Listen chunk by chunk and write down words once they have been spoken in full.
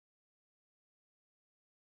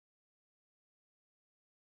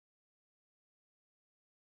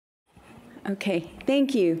Okay,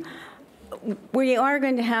 thank you. We are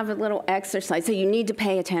going to have a little exercise, so you need to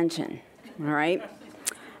pay attention, all right?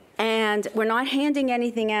 And we're not handing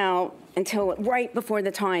anything out until right before the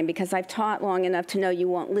time, because I've taught long enough to know you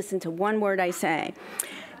won't listen to one word I say.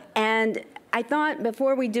 And I thought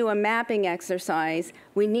before we do a mapping exercise,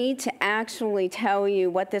 we need to actually tell you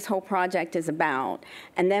what this whole project is about.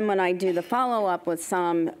 And then when I do the follow-up with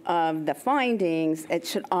some of the findings, it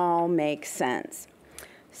should all make sense.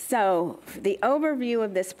 So the overview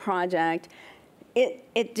of this project,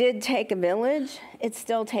 it did take a village. It's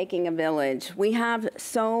still taking a village. We have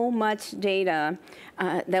so much data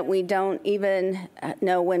that we don't even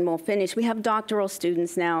know when we'll finish. We have doctoral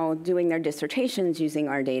students now doing their dissertations using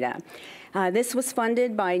our data. This was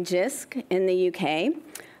funded by JISC in the UK,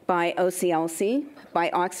 by OCLC, by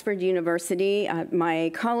Oxford University.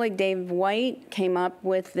 My colleague Dave White came up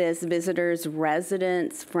with this visitors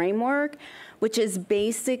residence framework, which is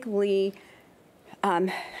basically,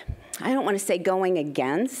 I don't want to say going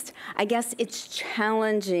against. I guess it's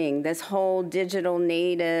challenging this whole digital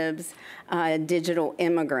natives, digital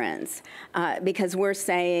immigrants, because we're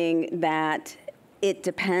saying that it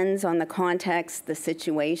depends on the context, the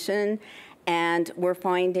situation, and we're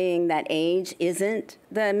finding that age isn't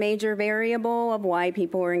the major variable of why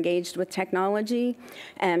people are engaged with technology,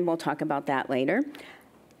 and we'll talk about that later.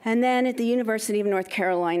 And then at the University of North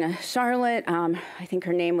Carolina, Charlotte, I think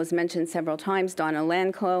her name was mentioned several times, Donna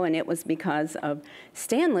Lanclough, and it was because of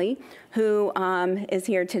Stanley, who is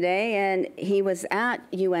here today, and he was at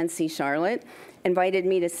UNC Charlotte, invited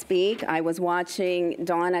me to speak. I was watching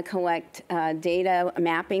Donna collect data,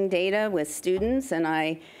 mapping data with students,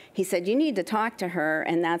 and he said, you need to talk to her,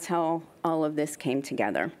 and that's how all of this came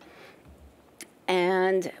together.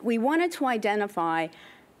 And we wanted to identify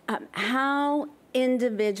how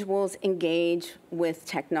individuals engage with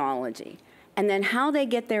technology, and then how they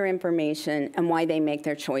get their information and why they make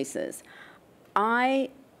their choices. I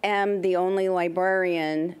am the only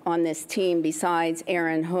librarian on this team besides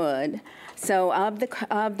Aaron Hood. So of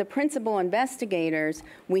the principal investigators,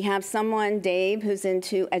 we have someone, Dave, who's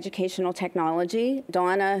into educational technology,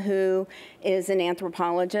 Donna, who is an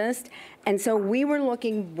anthropologist, and so we were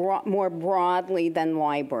looking more broadly than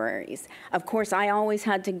libraries. Of course, I always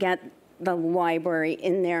had to get the library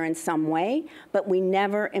in there in some way, but we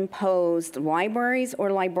never imposed libraries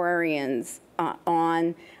or librarians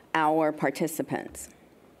on our participants.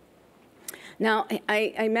 Now,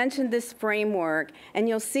 I mentioned this framework, and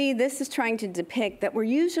you'll see this is trying to depict that we're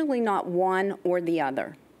usually not one or the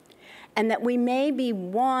other, and that we may be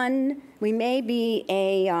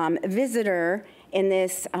a visitor in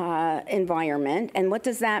this environment. And what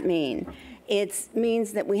does that mean? It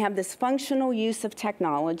means that we have this functional use of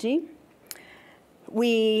technology.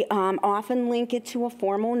 We often link it to a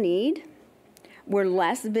formal need. We're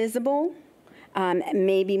less visible,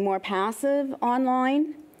 maybe more passive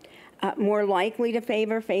online, more likely to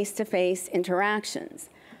favor face-to-face interactions.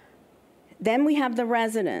 Then we have the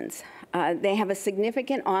residents. They have a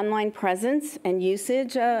significant online presence and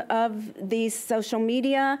usage of these social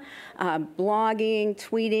media, blogging,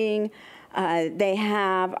 tweeting. They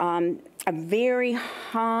have a very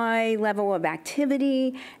high level of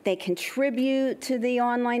activity. They contribute to the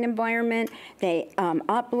online environment. They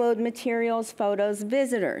upload materials, photos,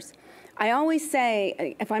 visitors. I always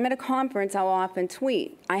say, if I'm at a conference, I'll often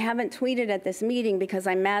tweet. I haven't tweeted at this meeting because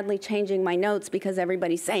I'm madly changing my notes because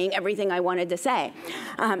everybody's saying everything I wanted to say.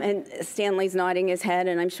 And Stanley's nodding his head,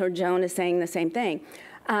 and I'm sure Joan is saying the same thing.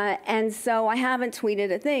 And so I haven't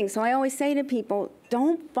tweeted a thing. So I always say to people,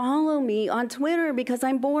 don't follow me on Twitter because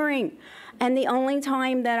I'm boring. And the only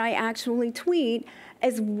time that I actually tweet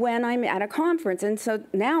is when I'm at a conference. And so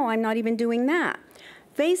now I'm not even doing that.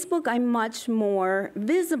 Facebook, I'm much more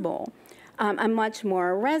visible. I'm much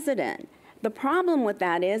more a resident. The problem with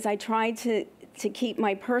that is I try to keep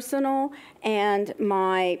my personal and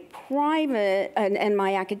my private and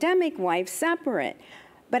my academic life separate.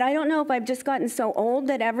 But I don't know if I've just gotten so old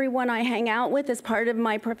that everyone I hang out with is part of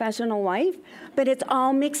my professional life, but it's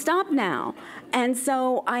all mixed up now. And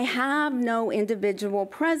so I have no individual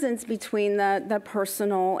presence between the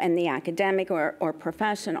personal and the academic or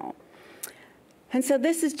professional. And so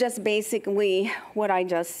this is just basically what I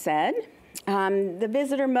just said. The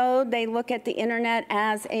visitor mode, they look at the internet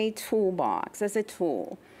as a toolbox, as a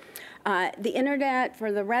tool. The internet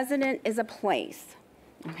for the resident is a place.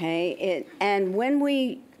 Okay, and when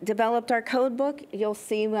we developed our code book, you'll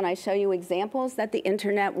see when I show you examples that the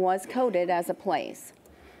internet was coded as a place.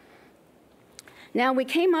 Now we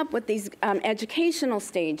came up with these educational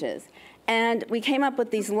stages, and we came up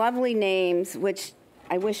with these lovely names, which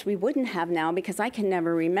I wish we wouldn't have now because I can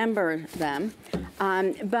never remember them.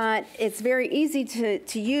 But it's very easy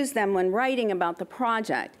to use them when writing about the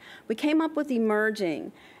project. We came up with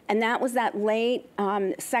emerging, and that was that late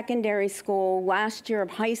secondary school, last year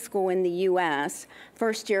of high school in the US,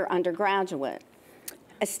 first year undergraduate.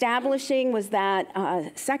 Establishing was that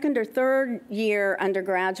second or third year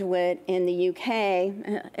undergraduate in the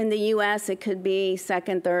UK. In the US, it could be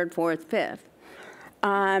second, third, fourth, fifth.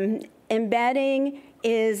 Embedding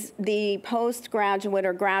is the postgraduate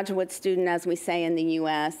or graduate student, as we say in the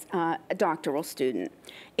US, a doctoral student.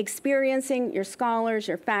 Experiencing your scholars,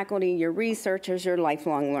 your faculty, your researchers, your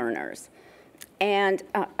lifelong learners. And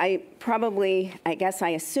I guess I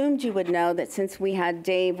assumed you would know that since we had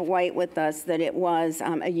Dave White with us that it was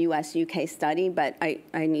a US-UK study, but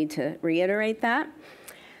I need to reiterate that.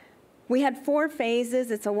 We had 4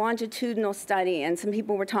 phases. It's a longitudinal study, and some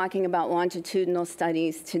people were talking about longitudinal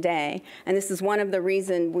studies today, and this is one of the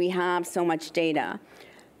reasons we have so much data.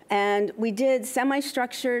 And we did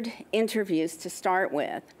semi-structured interviews to start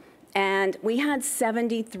with, and we had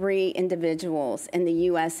 73 individuals in the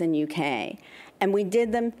US and UK, and we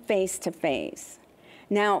did them face-to-face.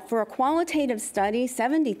 Now, for a qualitative study,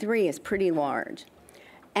 73 is pretty large.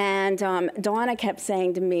 And Donna kept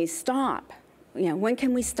saying to me, stop. You know, when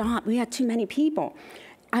can we stop? We have too many people.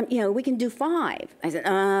 You know, we can do 5. I said,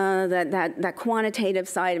 that quantitative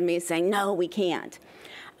side of me is saying, no, we can't.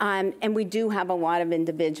 And we do have a lot of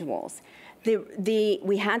individuals.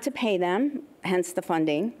 We had to pay them, hence the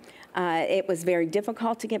funding. It was very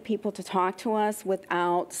difficult to get people to talk to us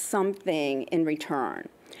without something in return.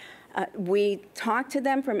 We talked to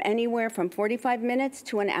them from anywhere from 45 minutes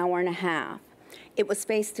to an hour and a half. It was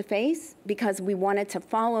face-to-face because we wanted to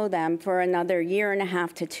follow them for another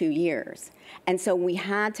 1.5 to 2 years. And so we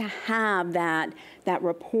had to have that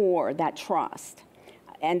rapport, that trust.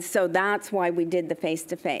 And so that's why we did the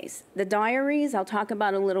face-to-face. The diaries, I'll talk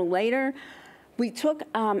about a little later. We took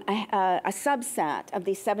a subset of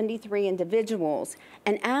these 73 individuals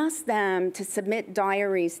and asked them to submit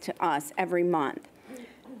diaries to us every month.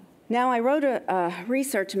 Now, I wrote a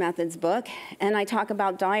research methods book, and I talk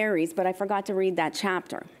about diaries, but I forgot to read that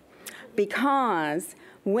chapter. Because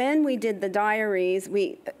when we did the diaries,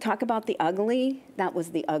 we talk about the ugly. That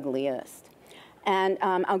was the ugliest. And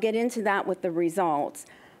I'll get into that with the results.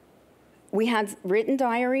 We had written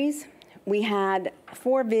diaries. We had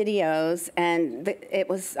 4 videos, and it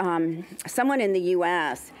was someone in the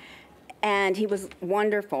US, and he was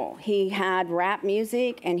wonderful. He had rap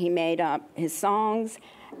music, and he made up his songs,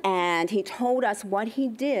 and he told us what he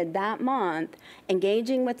did that month,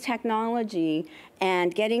 engaging with technology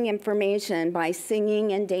and getting information by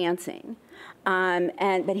singing and dancing.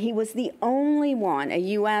 But he was the only one, a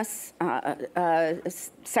US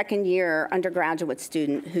second-year undergraduate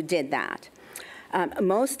student who did that.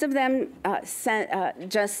 Most of them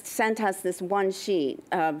just sent us this one sheet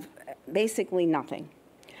of basically nothing.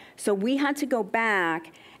 So we had to go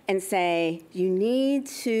back and say, you need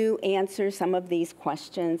to answer some of these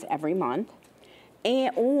questions every month,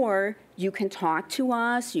 or you can talk to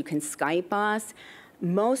us, you can Skype us.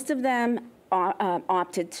 Most of them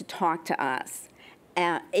opted to talk to us.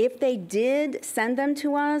 If they did send them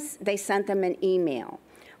to us, they sent them an email.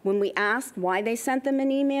 When we asked why they sent them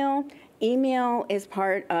an email, email is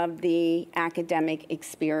part of the academic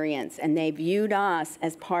experience, and they viewed us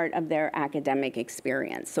as part of their academic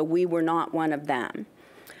experience, so we were not one of them.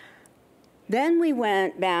 Then we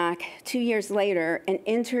went back 2 years later and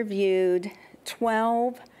interviewed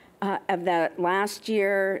 12 of the last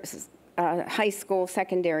year high school,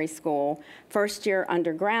 secondary school, first year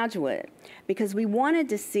undergraduate, because we wanted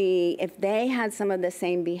to see if they had some of the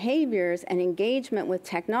same behaviors and engagement with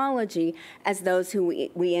technology as those who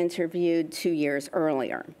we interviewed 2 years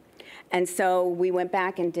earlier. And so we went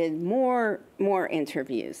back and did more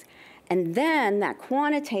interviews. And then that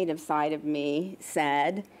quantitative side of me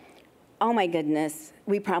said, oh my goodness,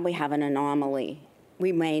 we probably have an anomaly.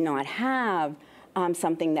 We may not have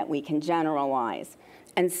something that we can generalize.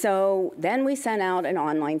 And so then we sent out an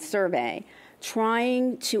online survey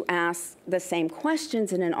trying to ask the same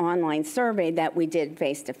questions in an online survey that we did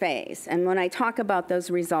face-to-face. And when I talk about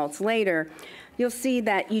those results later, you'll see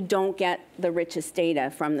that you don't get the richest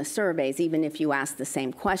data from the surveys, even if you ask the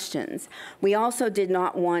same questions. We also did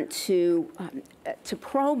not want to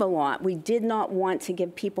probe a lot. We did not want to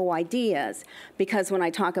give people ideas, because when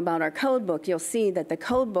I talk about our code book, you'll see that the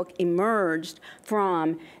code book emerged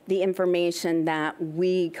from the information that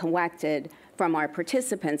we collected from our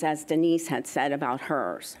participants, as Denise had said about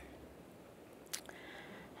hers.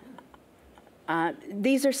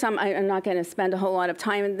 These are some, I'm not going to spend a whole lot of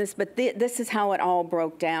time on this, but this is how it all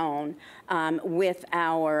broke down with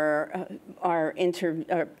our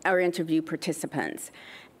interview participants.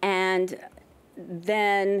 And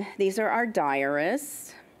then these are our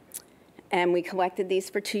diarists, and we collected these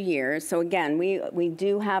for 2 years. So again, we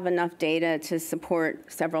do have enough data to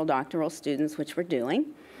support several doctoral students, which we're doing.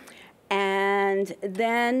 And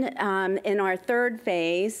then in our third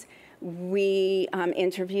phase, we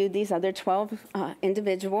interviewed these other 12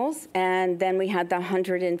 individuals, and then we had the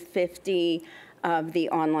 150 of the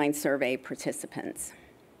online survey participants.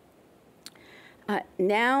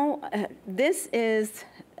 This is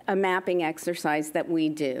a mapping exercise that we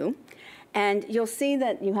do. And you'll see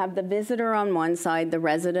that you have the visitor on one side, the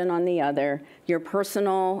resident on the other, your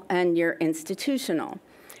personal and your institutional.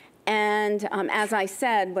 And as I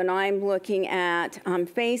said, when I'm looking at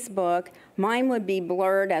Facebook, mine would be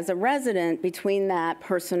blurred as a resident between that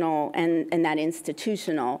personal and that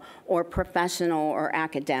institutional or professional or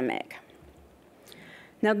academic.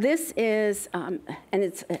 Now this is, and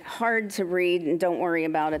it's hard to read, and don't worry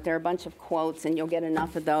about it. There are a bunch of quotes, and you'll get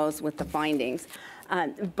enough of those with the findings.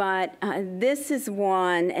 But this is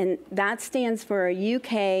one, and that stands for a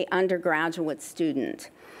UK undergraduate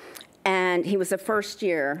student. And he was a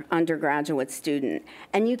first-year undergraduate student.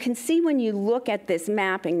 And you can see when you look at this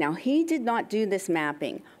mapping, now he did not do this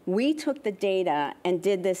mapping. We took the data and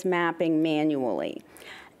did this mapping manually.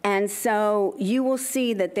 And so you will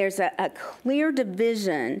see that there's a clear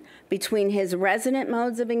division between his resident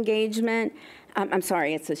modes of engagement, I'm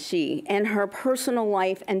sorry, it's a she, and her personal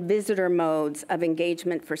life and visitor modes of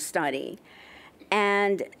engagement for study.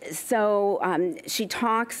 And so she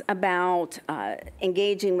talks about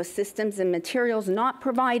engaging with systems and materials not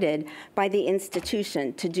provided by the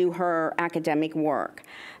institution to do her academic work.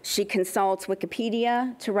 She consults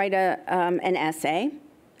Wikipedia to write an essay.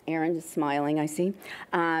 Aaron is smiling, I see.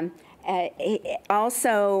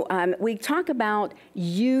 Also, we talk about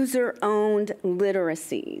user-owned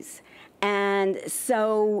literacies. And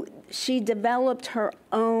so she developed her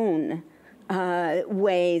own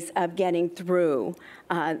ways of getting through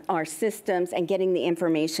our systems and getting the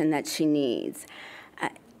information that she needs.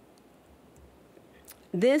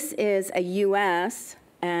 This is a US,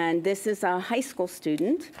 and this is a high school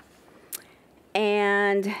student.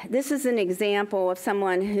 And this is an example of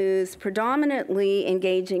someone who's predominantly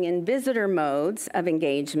engaging in visitor modes of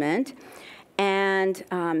engagement. And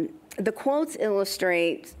the quotes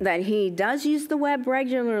illustrate that he does use the web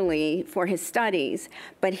regularly for his studies,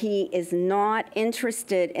 but he is not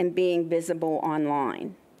interested in being visible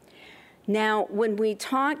online. Now, when we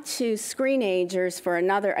talk to screenagers for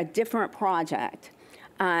a different project,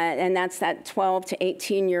 and that's that 12 to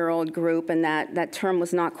 18-year-old group, and that term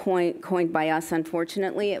was not coined by us,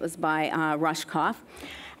 unfortunately. It was by Rushkoff.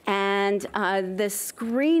 And the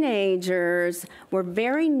screenagers were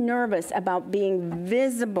very nervous about being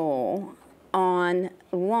visible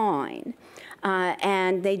online.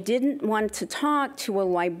 And they didn't want to talk to a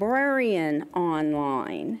librarian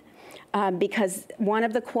online. Because one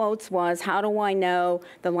of the quotes was, "How do I know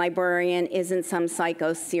the librarian isn't some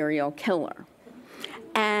psycho serial killer?"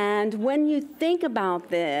 And when you think about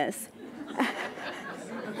this,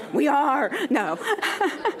 we are, no.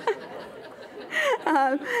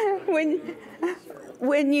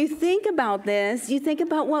 When you think about this, you think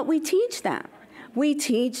about what we teach them. We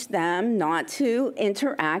teach them not to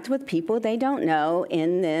interact with people they don't know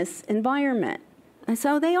in this environment. And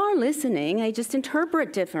so they are listening, they just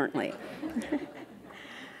interpret differently.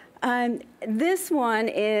 This one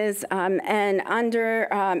is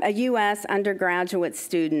a US undergraduate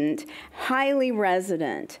student, highly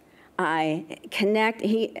resident.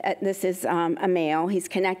 This is a male. He's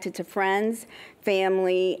connected to friends,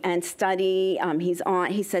 family, and study.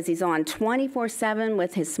 He says he's on 24/7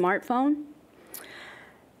 with his smartphone.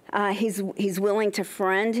 He's willing to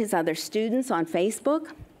friend his other students on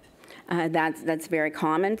Facebook. That's very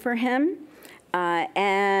common for him.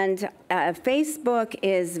 Facebook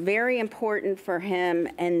is very important for him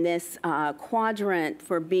in this quadrant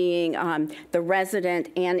for being the resident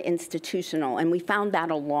and institutional. And we found that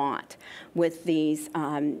a lot with these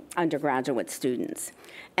undergraduate students.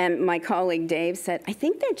 And my colleague Dave said, "I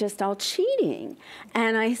think they're just all cheating."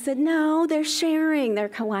 And I said, "No, they're sharing, they're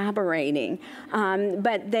collaborating."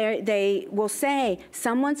 But they will say,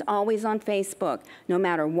 "Someone's always on Facebook. No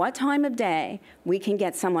matter what time of day, we can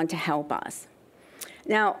get someone to help us."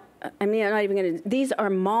 Now, I mean, I'm not even going to, these are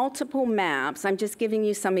multiple maps. I'm just giving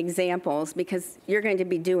you some examples because you're going to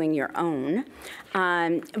be doing your own.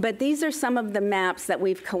 But these are some of the maps that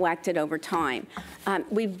we've collected over time.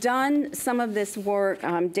 We've done some of this work.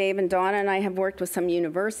 Dave and Donna and I have worked with some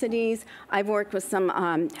universities. I've worked with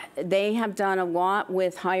some, they have done a lot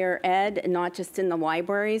with higher ed, not just in the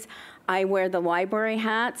libraries. I wear the library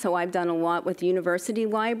hat, so I've done a lot with university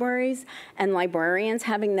libraries and librarians,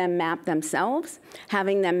 having them map themselves,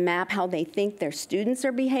 having them map how they think their students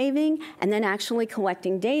are behaving, and then actually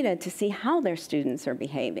collecting data to see how their students are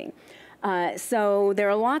behaving. So there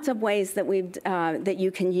are lots of ways that that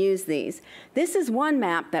you can use these. This is one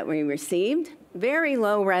map that we received, very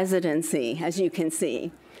low residency, as you can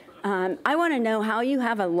see. I want to know how you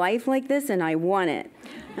have a life like this, and I want it.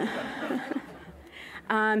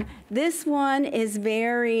 This one is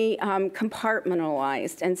very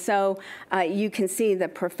compartmentalized, and so you can see the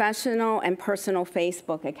professional and personal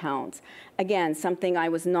Facebook accounts. Again, something I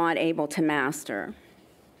was not able to master.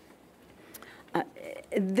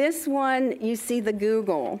 This one, you see the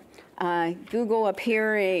Google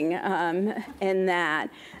appearing in that,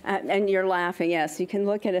 and you're laughing. Yes, you can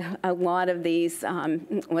look at a lot of these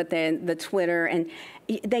with the Twitter, and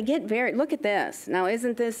they get very. Look at this. Now,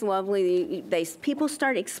 isn't this lovely? People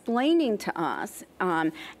start explaining to us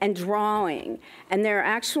and drawing, and they're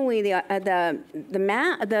actually the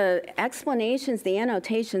explanations, the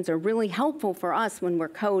annotations are really helpful for us when we're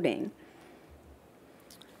coding.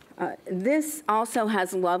 This also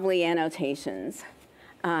has lovely annotations.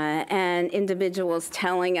 And individuals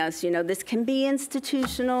telling us, this can be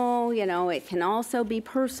institutional, it can also be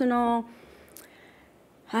personal.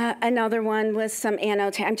 Another one with some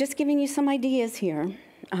annotations. I'm just giving you some ideas here.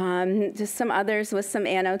 Just some others with some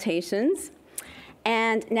annotations.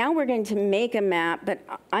 And now we're going to make a map, but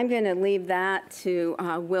I'm going to leave that to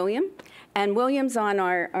William. And William's on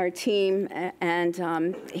our team,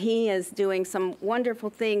 and he is doing some wonderful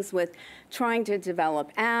things with trying to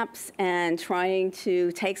develop apps and trying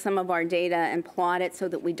to take some of our data and plot it so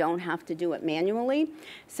that we don't have to do it manually.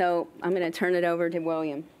 So I'm going to turn it over to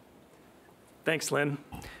William. Thanks, Lynn.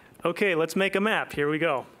 OK, let's make a map. Here we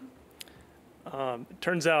go.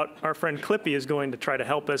 Turns out our friend Clippy is going to try to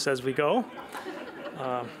help us as we go.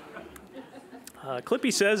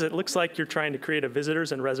 Clippy says, it looks like you're trying to create a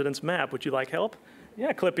visitors and residents map. Would you like help?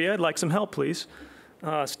 Yeah, Clippy, I'd like some help, please.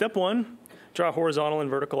 Step 1, draw horizontal and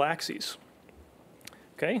vertical axes.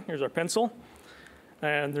 OK, here's our pencil.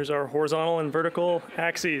 And there's our horizontal and vertical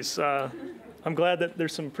axes. I'm glad that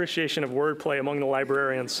there's some appreciation of wordplay among the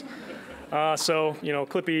librarians. So,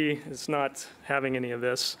 Clippy is not having any of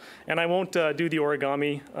this. And I won't do the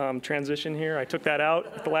origami transition here. I took that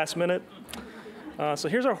out at the last minute. So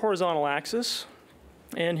here's our horizontal axis,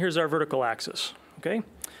 and here's our vertical axis, okay?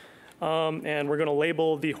 And we're going to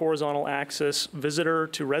label the horizontal axis visitor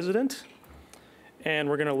to resident, and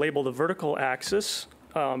we're going to label the vertical axis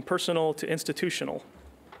personal to institutional,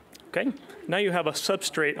 okay? Now you have a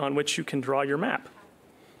substrate on which you can draw your map.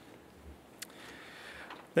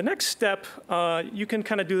 The next step, you can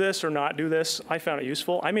kind of do this or not do this. I found it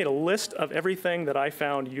useful. I made a list of everything that I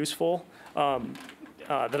found useful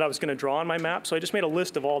that I was going to draw on my map. So I just made a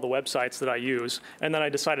list of all the websites that I use, and then I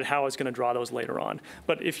decided how I was going to draw those later on.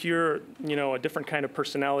 But if you're a different kind of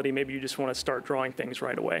personality, maybe you just want to start drawing things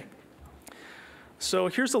right away. So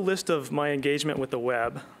here's a list of my engagement with the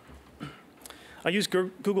web. I use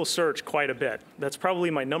Google Search quite a bit. That's probably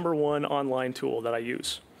my #1 online tool that I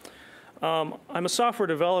use. I'm a software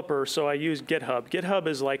developer, so I use GitHub. GitHub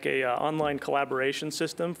is like an online collaboration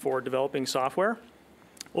system for developing software,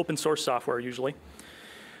 open source software usually.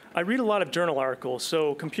 I read a lot of journal articles,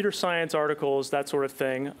 so computer science articles, that sort of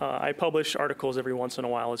thing. I publish articles every once in a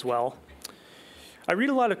while as well. I read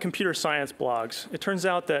a lot of computer science blogs. It turns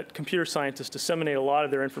out that computer scientists disseminate a lot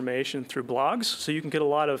of their information through blogs, so you can get a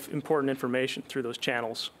lot of important information through those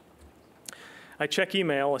channels. I check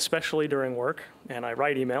email, especially during work, and I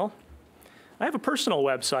write email. I have a personal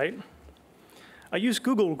website. I use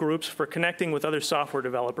Google Groups for connecting with other software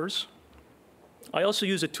developers. I also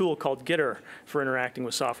use a tool called Gitter for interacting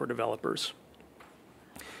with software developers.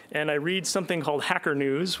 And I read something called Hacker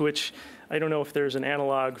News, which I don't know if there's an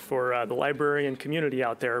analog for the librarian community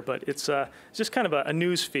out there, but it's just kind of a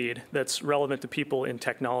news feed that's relevant to people in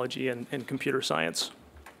technology and computer science.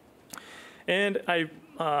 And I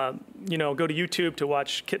go to YouTube to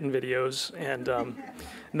watch kitten videos, and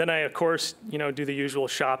then I, of course, do the usual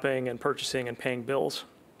shopping and purchasing and paying bills.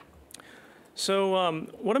 So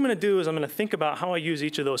what I'm going to do is I'm going to think about how I use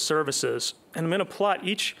each of those services, and I'm going to plot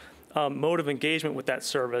each mode of engagement with that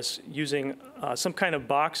service using some kind of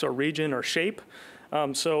box or region or shape.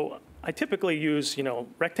 So I typically use,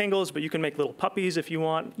 rectangles, but you can make little puppies if you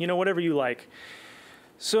want, whatever you like.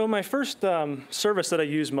 So my first service that I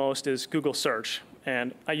use most is Google Search.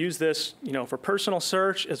 And I use this, for personal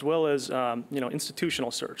search as well as,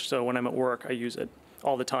 institutional search. So when I'm at work, I use it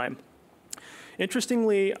all the time.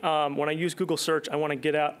 Interestingly, when I use Google Search, I want to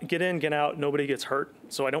get in, get out, nobody gets hurt.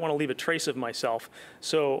 So I don't want to leave a trace of myself.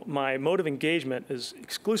 So my mode of engagement is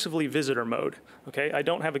exclusively visitor mode. Okay, I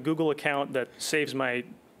don't have a Google account that saves my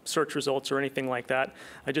search results or anything like that.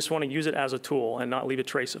 I just want to use it as a tool and not leave a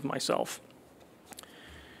trace of myself.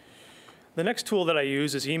 The next tool that I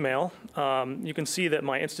use is email. You can see that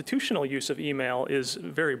my institutional use of email is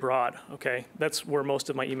very broad, okay? That's where most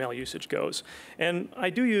of my email usage goes. And I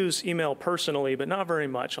do use email personally, but not very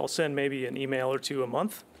much. I'll send maybe an email or two a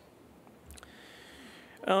month.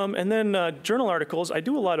 And then journal articles. I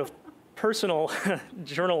do a lot of personal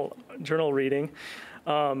journal reading.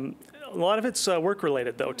 A lot of it's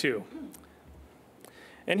work-related, though, too.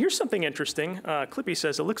 And here's something interesting. Clippy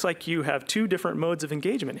says, it looks like you have 2 different modes of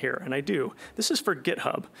engagement here, and I do. This is for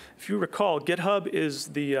GitHub. If you recall, GitHub is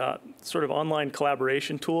the sort of online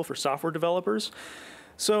collaboration tool for software developers.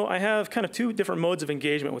 So I have kind of 2 different modes of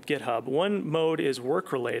engagement with GitHub. One mode is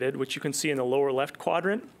work-related, which you can see in the lower left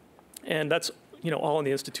quadrant, and that's all in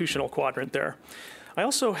the institutional quadrant there. I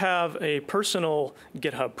also have a personal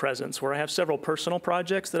GitHub presence where I have several personal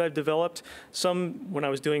projects that I've developed, some when I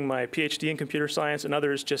was doing my PhD in computer science and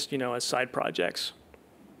others just, as side projects.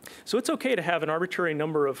 So it's okay to have an arbitrary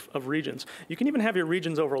number of regions. You can even have your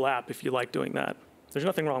regions overlap if you like doing that. There's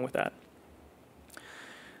nothing wrong with that.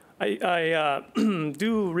 I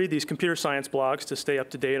do read these computer science blogs to stay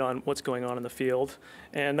up to date on what's going on in the field,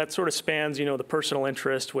 and that sort of spans, the personal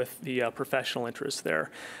interest with the professional interest there.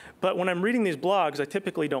 But when I'm reading these blogs, I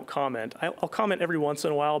typically don't comment. I'll comment every once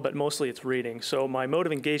in a while, but mostly it's reading. So my mode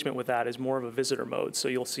of engagement with that is more of a visitor mode, so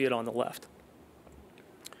you'll see it on the left.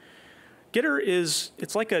 Gitter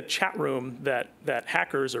it's like a chat room that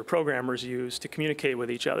hackers or programmers use to communicate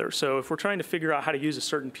with each other. So if we're trying to figure out how to use a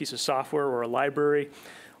certain piece of software or a library,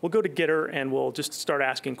 we'll go to Gitter and we'll just start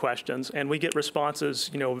asking questions, and we get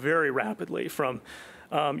responses, very rapidly from,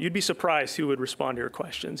 you'd be surprised who would respond to your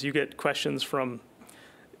questions. You get questions from,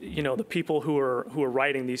 the people who are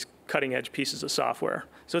writing these cutting-edge pieces of software.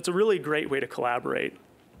 So it's a really great way to collaborate.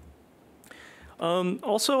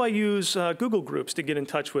 Also, I use Google Groups to get in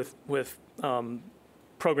touch with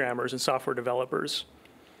programmers and software developers.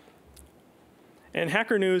 And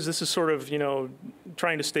Hacker News, this is sort of,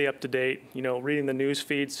 trying to stay up to date, reading the news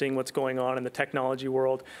feed, seeing what's going on in the technology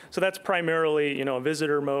world. So that's primarily, a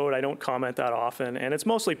visitor mode. I don't comment that often. And it's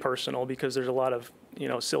mostly personal because there's a lot of,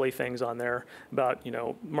 silly things on there about,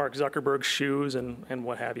 Mark Zuckerberg's shoes and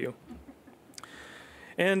what have you.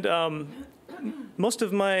 And most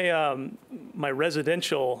of my, my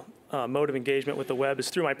residential mode of engagement with the web is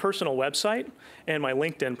through my personal website and my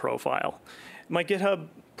LinkedIn profile. My GitHub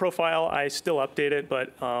profile, I still update it,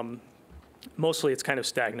 but mostly it's kind of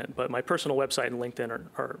stagnant. But my personal website and LinkedIn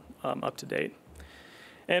are up to date.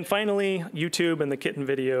 And finally, YouTube and the kitten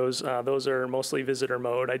videos, those are mostly visitor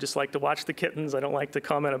mode. I just like to watch the kittens. I don't like to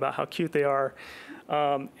comment about how cute they are.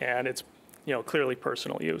 And it's clearly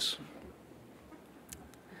personal use.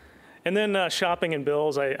 And then shopping and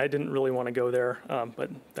bills, I didn't really want to go there, but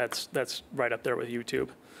that's right up there with YouTube.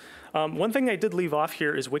 One thing I did leave off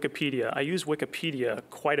here is Wikipedia. I use Wikipedia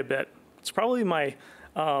quite a bit. It's probably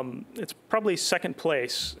it's probably second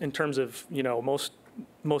place in terms of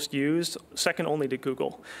most used, second only to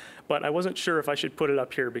Google. But I wasn't sure if I should put it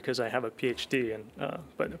up here because I have a PhD.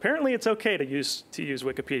 But apparently it's okay to use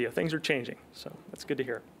Wikipedia. Things are changing, so that's good to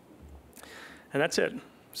hear. And that's it.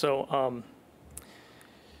 So.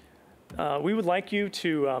 We would like you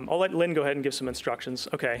to, I'll let Lynn go ahead and give some instructions.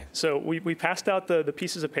 Okay, so we passed out the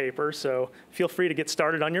pieces of paper, so feel free to get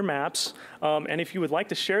started on your maps. And if you would like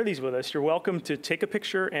to share these with us, you're welcome to take a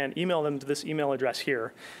picture and email them to this email address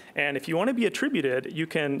here. And if you want to be attributed, you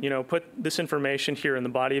can put this information here in the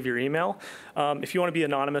body of your email. If you want to be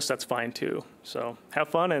anonymous, that's fine too. So have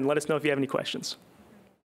fun and let us know if you have any questions.